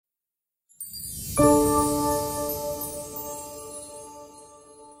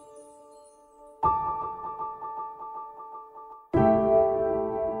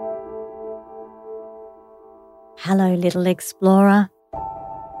Hello, little explorer.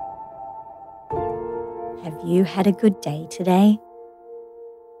 Have you had a good day today?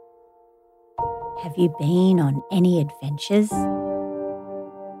 Have you been on any adventures?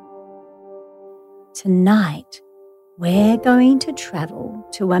 Tonight, we're going to travel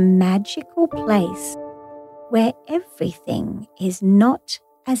to a magical place where everything is not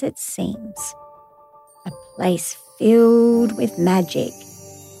as it seems. A place filled with magic,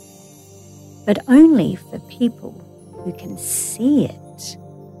 but only for people who can see it.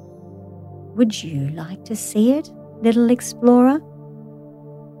 Would you like to see it, little explorer?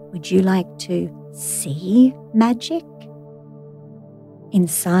 Would you like to see magic?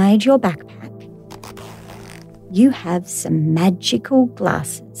 Inside your backpack, you have some magical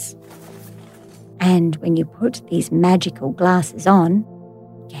glasses. And when you put these magical glasses on,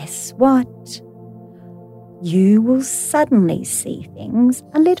 guess what? You will suddenly see things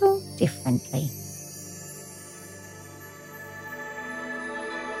a little differently.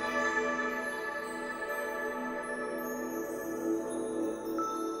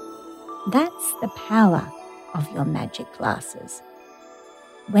 That's the power of your magic glasses.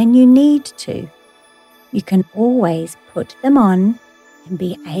 When you need to, you can always put them on and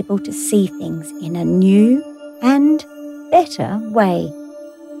be able to see things in a new and better way.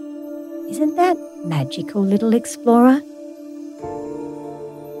 Isn't that magical, little explorer?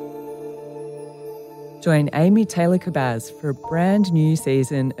 Join Amy Taylor-Kabbaz for a brand new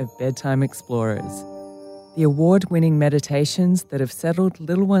season of Bedtime Explorers, the award-winning meditations that have settled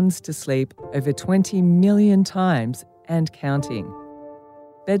little ones to sleep over 20 million times and counting.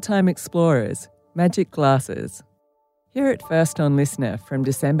 Bedtime Explorers, Magic Glasses. Hear it first on Listener from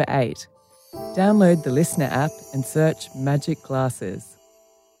December 8. Download the Listener app and search Magic Glasses.